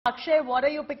Akshay, what are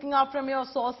you picking up from your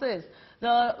sources?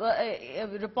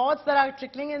 The reports that are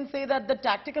trickling in say that the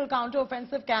tactical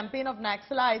counter-offensive campaign of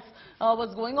Naxalites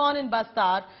was going on in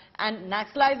Bastar, and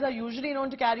Naxalites are usually known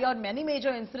to carry out many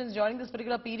major incidents during this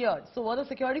particular period. So were the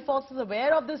security forces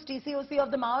aware of this TCOC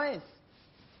of the Maoists?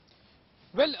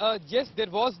 Well, yes, there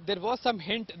was some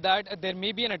hint that there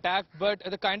may be an attack, but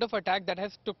the kind of attack that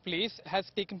has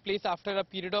taken place after a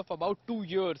period of about 2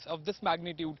 years of this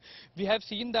magnitude. We have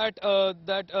seen that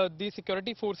the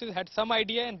security forces had some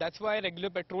idea, and that's why regular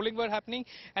patrolling were happening.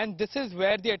 And this is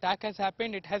where the attack has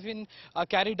happened. It has been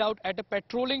carried out at a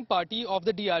patrolling party of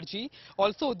the DRG.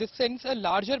 Also, this sends a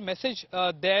larger message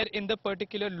there in the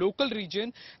particular local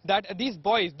region that these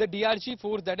boys, the DRG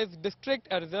force, that is District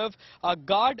Reserve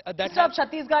Guard, that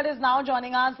Chhattisgarh is now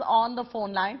joining us on the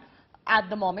phone line at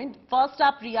the moment. First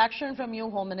up, reaction from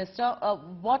you, Home Minister.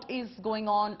 What is going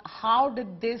on? How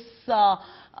did this? How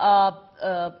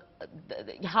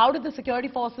did the security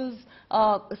forces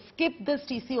skip this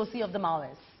TCOC of the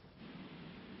Maoists?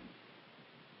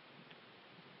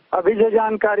 अभी जो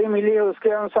जानकारी मिली है उसके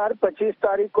अनुसार 25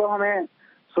 तारीख को हमें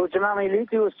सूचना मिली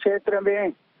कि उस क्षेत्र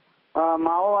में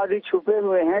माओवादी छुपे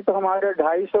हुए हैं, तो हमारे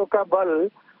 250 का बल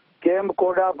कैंप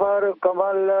कोडापर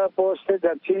कमल पोस्ट से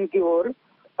दक्षिण की ओर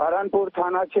अरनपुर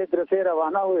थाना क्षेत्र से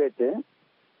रवाना हुए थे।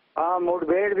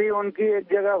 मुठभेड़ भी उनकी एक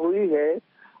जगह हुई है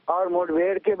और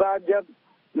मुठभेड़ के बाद जब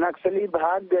नक्सली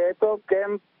भाग गए तो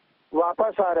कैंप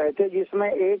वापस आ रहे थे,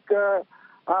 जिसमें एक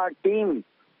टीम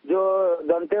जो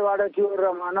दंतेवाड़ा की ओर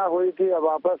रवाना हुई थी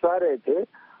वापस आ रहे थे।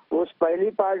 उस पहली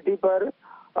पार्टी पर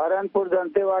अरनपुर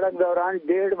दंतेवाड़ा के दौरान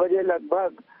 1:30 बजे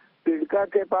लगभग पिड़का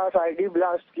के पास आईडी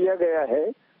ब्लास्ट किया गया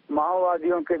है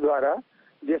माओवादियों के द्वारा,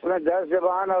 जिसमें 10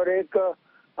 जवान और एक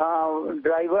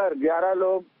ड्राइवर 11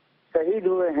 लोग शहीद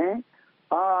हुए हैं।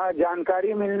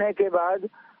 जानकारी मिलने के बाद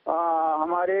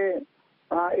हमारे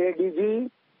एडीजी,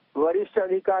 वरिष्ठ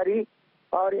अधिकारी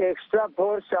और एक्स्ट्रा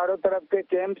फोर्स चारों तरफ के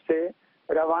कैंप से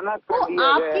रवाना कर दिया गया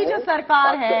है। आपकी जो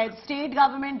सरकार है, स्टेट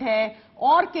गवर्नमेंट है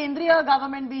और केंद्रीय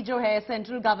गवर्नमेंट भी जो है,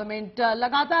 सेंट्रल गवर्नमेंट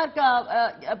लगातार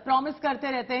प्रॉमिस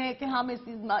करते रहते हैं कि हम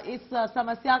इस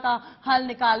समस्या का हल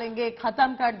निकालेंगे,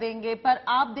 खत्म कर देंगे, पर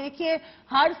आप देखिए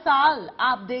हर साल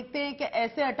आप देखते हैं कि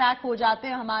ऐसे अटैक हो जाते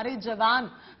हैं, हमारे जवान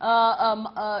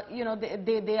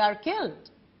दे आर किल्ड।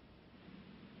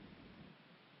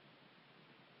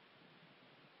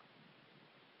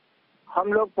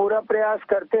 हम लोग पूरा प्रयास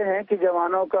करते हैं कि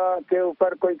जवानों के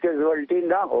ऊपर कोई कैजुअल्टी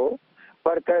ना हो,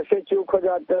 पर कैसे चूक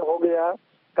हो गया,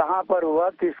 कहां पर हुआ,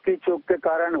 किसकी चूक के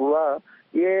कारण हुआ,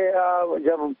 ये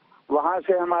जब वहां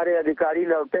से हमारे अधिकारी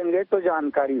लौटेंगे तो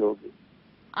जानकारी होगी।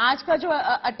 आज का जो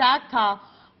अटैक था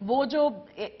वो जो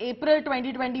अप्रैल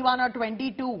 2021 और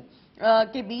 22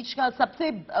 के बीच का सबसे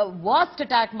वर्स्ट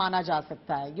अटैक माना जा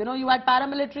सकता है। You had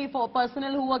paramilitary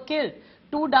personal who were killed,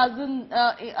 2 dozen,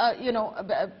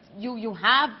 you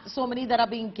have so many that are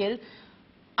being killed.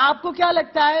 आपको क्या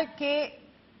लगता है कि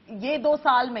ये 2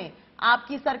 साल में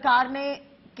आपकी सरकार ने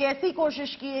कैसी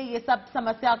कोशिश की है ये सब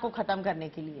समस्या को खत्म करने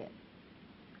के लिए?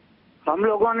 हम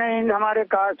लोगों ने हमारे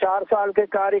 4 साल के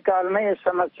कार्यकाल में इस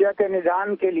समस्या के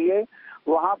निदान के लिए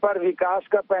वहां पर विकास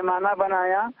का पैमाना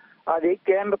बनाया, अधिक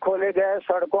कैंप खोले गए,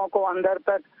 सड़कों को अंदर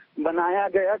तक बनाया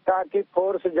गया ताकि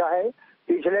फोर्स जाए।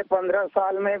 पिछले 15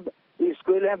 साल में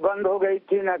स्कूलें बंद हो गई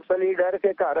थी नक्सली डर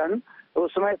के कारण,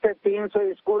 उसमें से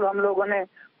 300 स्कूल हम लोगों ने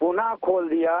पुनः खोल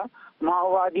दिया।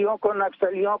 माओवादियों को,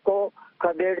 नक्सलियों को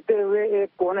खदेड़ते हुए एक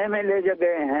कोने में ले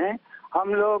गए हैं।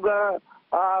 हम लोग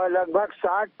लगभग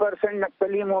 60%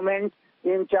 नक्सली मूवमेंट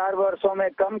इन 4 वर्षों में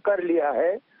कम कर लिया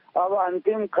है। अब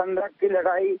अंतिम खंडक की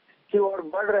लड़ाई की ओर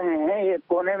बढ़ रहे हैं। एक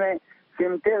कोने में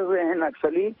सिमटे हुए हैं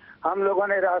नक्सली। हम लोगों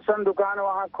ने राशन दुकान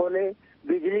वहां खोले,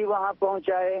 बिजली वहां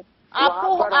पहुंचाए।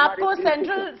 आपको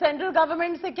सेंट्रल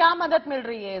गवर्नमेंट से क्या मदद मिल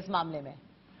रही है इस मामले में?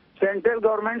 सेंट्रल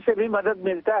गवर्नमेंट से भी मदद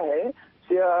मिलता है,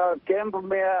 कैंप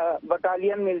में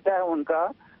बटालियन मिलता है उनका,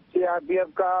 सीआरपीएफ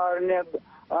का, अन्य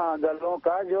दलों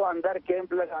का जो अंदर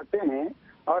कैंप लगाते हैं,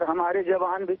 और हमारे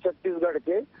जवान भी छत्तीसगढ़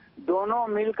के दोनों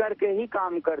मिल करके ही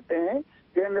काम करते हैं।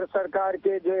 केंद्र सरकार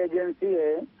के जो एजेंसी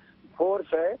है,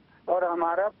 फोर्स है, और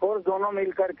हमारा फोर्स दोनों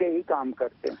मिल करके ही काम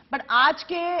करते हैं। बट आज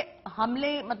के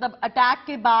हमले, मतलब अटैक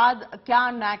के बाद क्या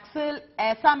नक्सल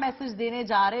ऐसा मैसेज देने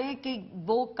जा रहे हैं कि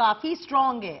वो काफी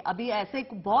स्ट्रांग है? अभी ऐसे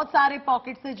बहुत सारे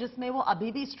पॉकेट्स हैं जिसमें वो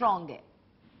अभी भी स्ट्रांग है।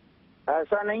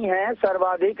 ऐसा नहीं है,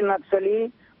 सर्वाधिक नक्सली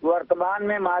वर्तमान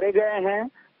में मारे गए हैं,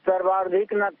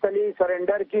 सर्वाधिक नक्सली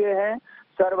सरेंडर किए हैं,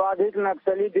 सर्वाधिक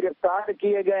नक्सली गिरफ्तार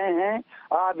किए गए हैं।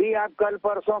 अभी आप कल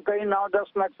परसों कई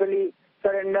 9-10 नक्सली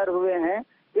सरेंडर हुए हैं।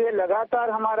 ये लगातार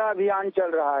हमारा अभियान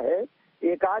चल रहा है।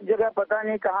 एक आध जगह पता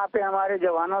नहीं कहाँ पे हमारे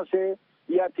जवानों से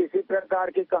या किसी प्रकार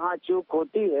की कहाँ चूक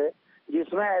होती है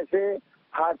जिसमें ऐसे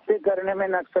हादसे करने में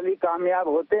नक्सली कामयाब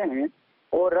होते हैं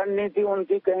और रणनीति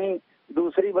उनकी कहीं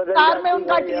दूसरी बदल जाती में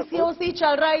उनका है। टीसीओसी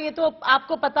चल रहा है, ये तो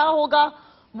आपको पता होगा।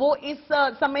 वो इस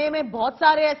समय में बहुत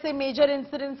सारे ऐसे मेजर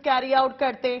इंसिडेंट्स कैरी आउट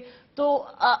करते, तो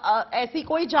ऐसी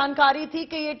कोई जानकारी थी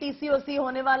कि ये टीसीओसी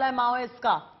होने वाला है माओइस्ट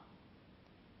का?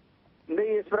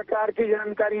 नहीं, इस प्रकार की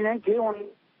जानकारी नहीं थी।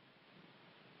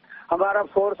 हमारा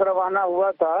फोर्स रवाना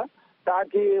हुआ था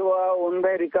ताकि वह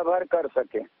उनमें रिकवर कर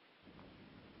सके।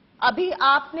 अभी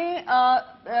आपने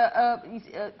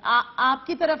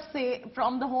आपकी तरफ से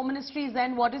from the home ministries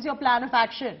and what is your plan of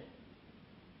action?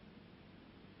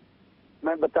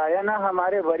 मैं बताया ना,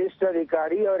 हमारे वरिष्ठ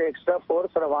अधिकारी और एक्स्ट्रा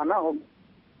फोर्स रवाना हो।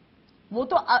 वो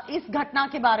तो इस घटना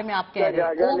के बारे में आप कह रहे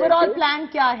हैं, ओवरऑल प्लान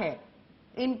क्या है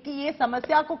इनकी, ये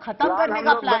समस्या को खत्म करने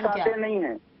का प्लान क्या है? नहीं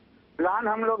है प्लान,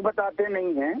 हम लोग बताते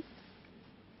नहीं हैं।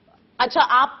 अच्छा,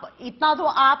 आप इतना तो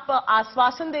आप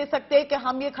आश्वासन दे सकते हैं कि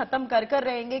हम ये खत्म कर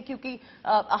रहेंगे, क्योंकि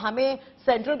हमें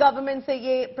सेंट्रल गवर्नमेंट से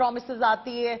ये प्रॉमिसेस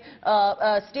आती है,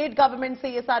 स्टेट गवर्नमेंट से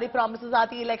ये सारी प्रॉमिसेस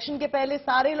आती है। इलेक्शन के पहले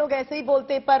सारे लोग ऐसे ही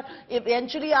बोलते हैं, पर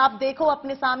इवेंचुअली आप देखो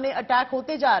अपने सामने अटैक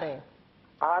होते जा रहे हैं।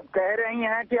 आप कह रही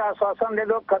हैं कि आश्वासन दे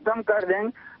दो खत्म कर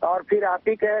देंगे, और फिर आप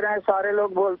ही कह रहे हैं सारे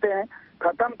लोग बोलते हैं।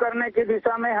 खत्म करने की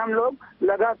दिशा में हम लोग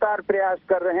लगातार प्रयास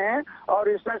कर रहे हैं और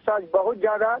इसमें सच बहुत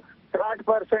ज्यादा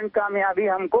 60% कामयाबी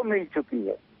हमको मिल चुकी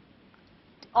है।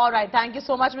 All right, thank you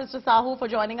so much, Mr. Sahu, for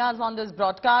joining us on this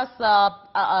broadcast.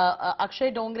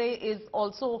 Akshay Dongre is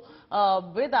also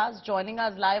with us, joining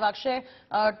us live. Akshay,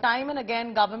 time and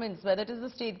again, governments, whether it is the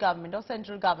state government or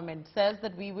central government, says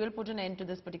that we will put an end to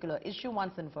this particular issue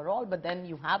once and for all. But then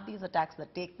you have these attacks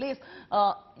that take place,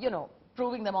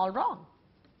 proving them all wrong.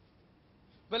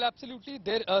 Well, absolutely.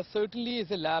 There certainly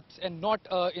is a lapse, and not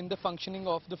in the functioning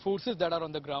of the forces that are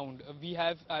on the ground.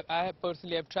 I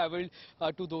personally have travelled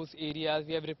to those areas.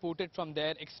 We have reported from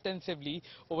there extensively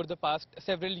over the past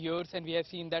several years, and we have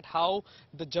seen that how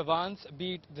the Jawans,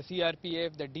 be it the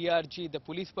CRPF, the DRG, the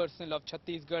police personnel of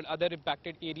Chhattisgarh, other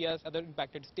impacted areas, other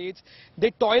impacted states,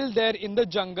 they toil there in the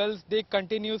jungles. They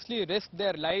continuously risk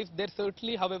their lives. There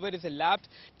certainly, however, is a lapse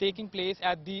taking place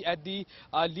at the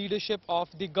leadership of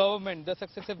the government, the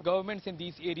successive governments in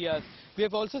these areas. We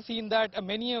have also seen that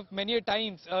many a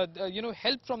times,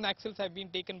 help from Naxals have been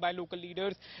taken by local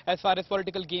leaders as far as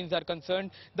political gains are concerned.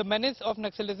 The menace of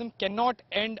Naxalism cannot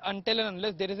end until and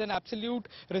unless there is an absolute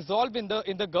resolve in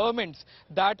the governments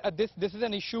that this is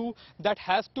an issue that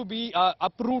has to be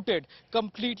uprooted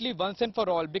completely once and for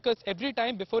all. Because every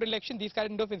time before election these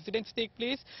kind of incidents take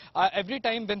place. Every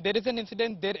time when there is an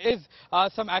incident, there is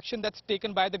some action that's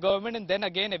taken by the government, and then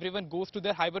again everyone goes to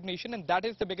their hibernation, and that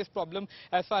is the biggest problem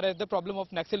as far as the problem of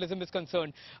Naxalism is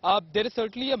concerned. There is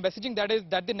certainly a messaging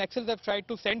that the Naxals have tried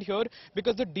to send here,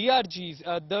 because the DRGs,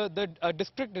 the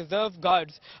district reserve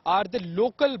guards, are the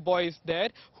local boys there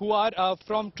who are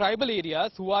from tribal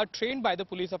areas, who are trained by the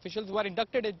police officials, who are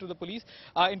inducted into the police,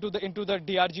 into the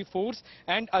DRG force,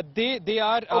 and they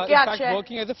are in fact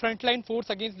working as a frontline force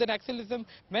against the Naxalism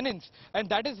menace, and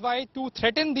that is why, to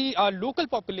threaten the local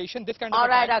population, this kind of attack.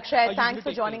 All right, Akshay, usually thanks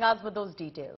for joining us with those details.